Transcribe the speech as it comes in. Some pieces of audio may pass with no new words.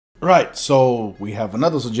Right, so we have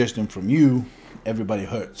another suggestion from you. Everybody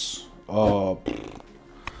hurts.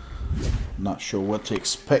 Not sure what to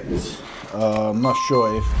expect. I'm not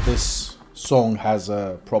sure if this song has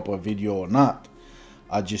a proper video or not.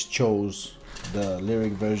 I just chose the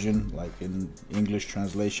lyric version, like in English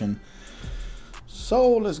translation.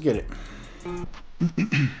 So let's get it.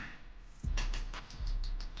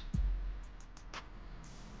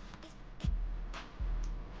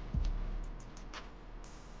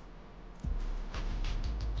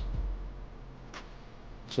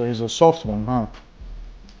 So it's a soft one, huh?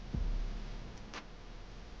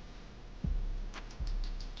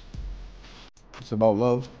 It's about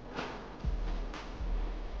love.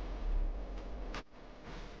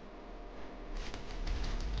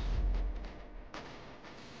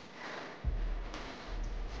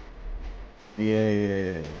 Yeah, yeah,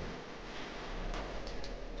 yeah.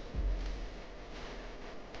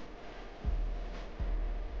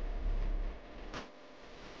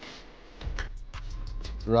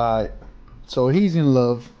 Right. So he's in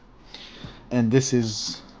love, and this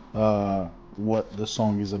is what the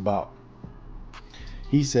song is about.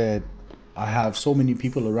 He said, "I have so many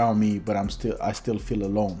people around me, but I still feel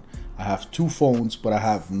alone. I have two phones, but I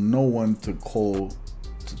have no one to call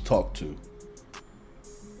to talk to."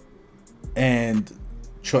 And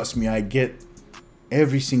trust me, I get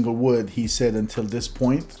every single word he said until this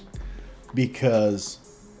point because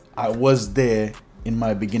I was there in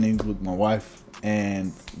my beginnings with my wife,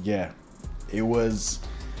 and yeah, it was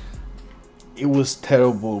it was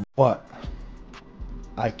terrible, but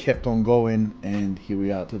I kept on going, and here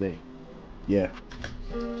we are today. Yeah.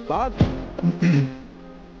 But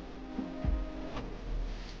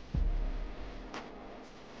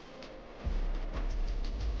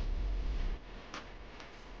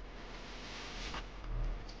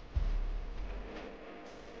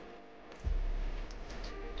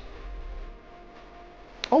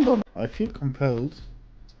hold on, I feel compelled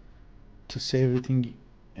to say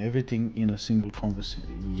everything in a single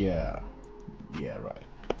conversation. Yeah, yeah, right.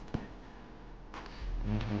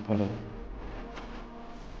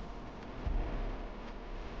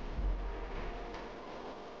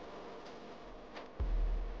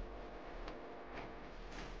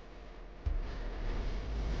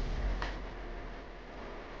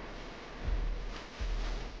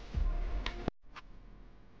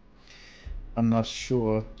 I'm not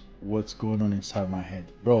sure what's going on inside my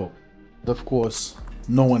head, bro. Of course,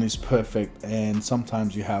 no one is perfect, and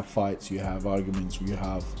sometimes you have fights, you have arguments, you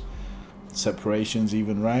have separations,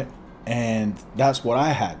 even, right? And that's what I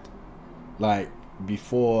had. Like,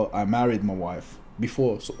 before I married my wife,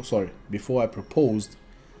 before I proposed,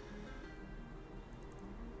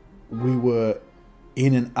 we were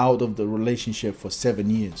in and out of the relationship for 7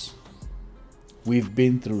 years. We've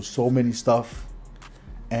been through so many stuff,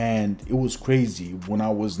 and it was crazy when I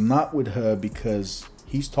was not with her, because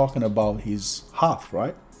he's talking about his half,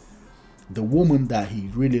 right? The woman that he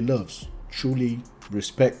really loves, truly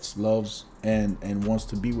respects, loves, and wants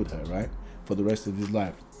to be with her, right, for the rest of his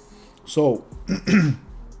life. So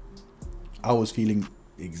I was feeling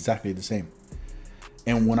exactly the same.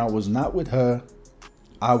 And when I was not with her,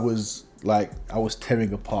 I was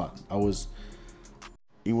tearing apart.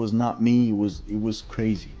 It was not me, it was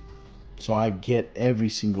crazy. So I get every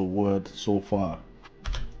single word so far.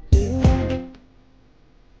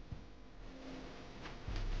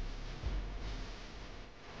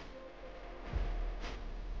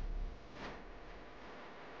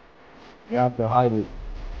 You have to hide it.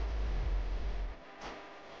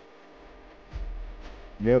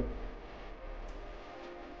 Yep,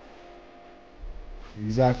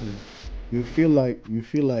 exactly. You feel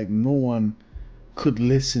like no one could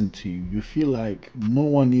listen to you. You feel like no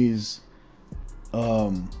one is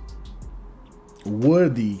um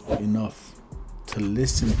worthy enough to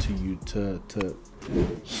listen to you, to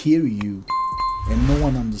hear you, and no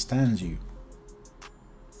one understands you.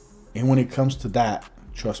 And when it comes to that,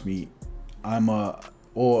 trust me,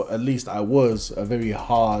 or at least I was a very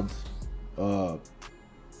hard uh,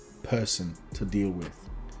 person to deal with.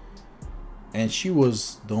 And she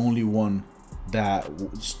was the only one that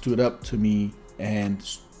stood up to me and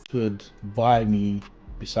stood by me,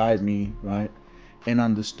 beside me, right? And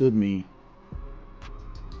understood me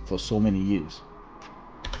for so many years.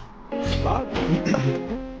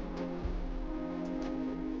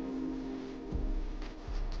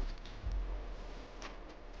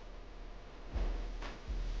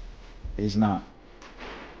 It's not.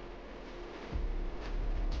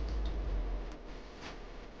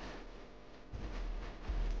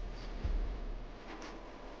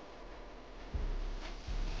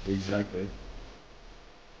 Exactly.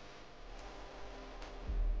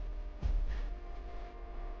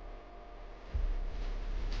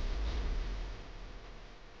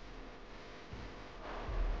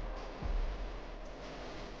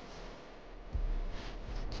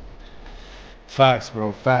 Facts,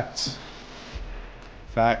 bro. Facts.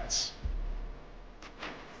 Facts.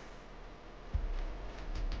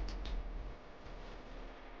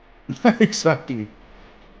 Exactly.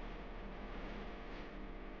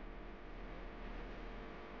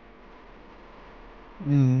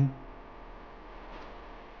 Mm.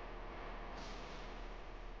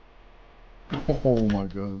 Oh my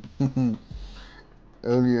god.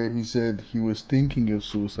 Earlier he said he was thinking of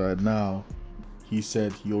suicide. Now he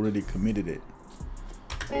said he already committed it.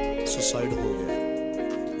 Suicide हो गया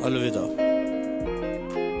अलविदा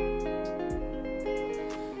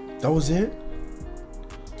That was it?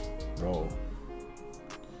 Bro.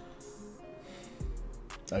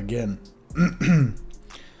 Again,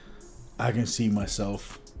 I can see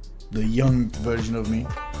myself, the young version of me.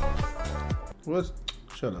 What?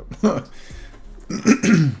 Shut up.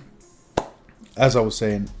 As I was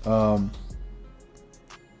saying,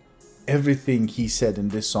 everything he said in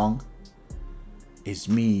this song is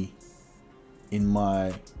me in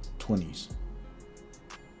my 20s.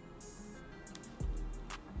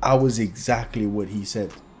 I was exactly what he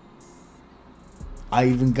said. I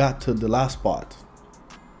even got to the last part,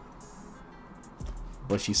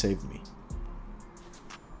 but she saved me.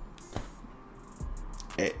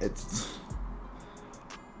 It's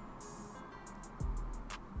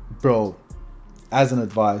bro, as an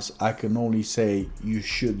advice, I can only say you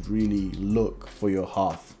should really look for your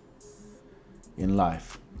half in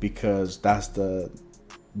life, because that's the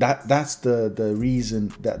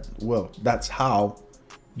reason that, well, that's how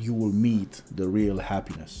you will meet the real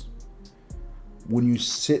happiness. When you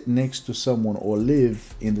sit next to someone or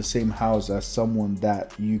live in the same house as someone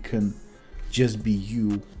that you can just be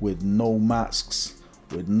you, with no masks,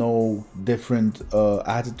 with no different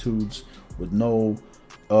attitudes, with no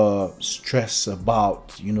stress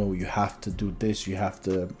about, you know, you have to do this, you have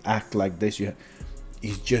to act like this,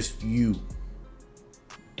 it's just you,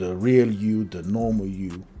 the real you, the normal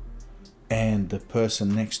you, and the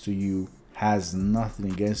person next to you has nothing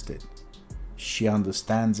against it. She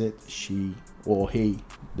understands it, she or he,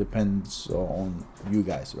 depends on you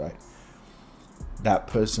guys, right? That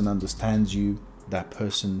person understands you, that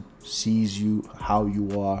person sees you how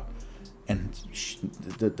you are, and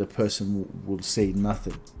the person will say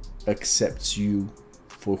nothing, accepts you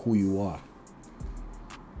for who you are.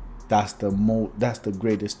 That's the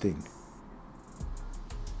greatest thing.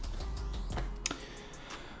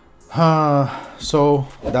 So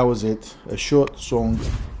that was it. A short song,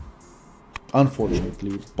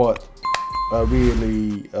 unfortunately, but a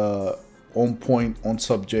really on point, on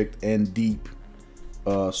subject, and deep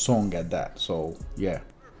song at that. So yeah,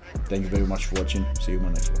 thank you very much for watching. See you in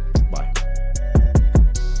my next one. Bye.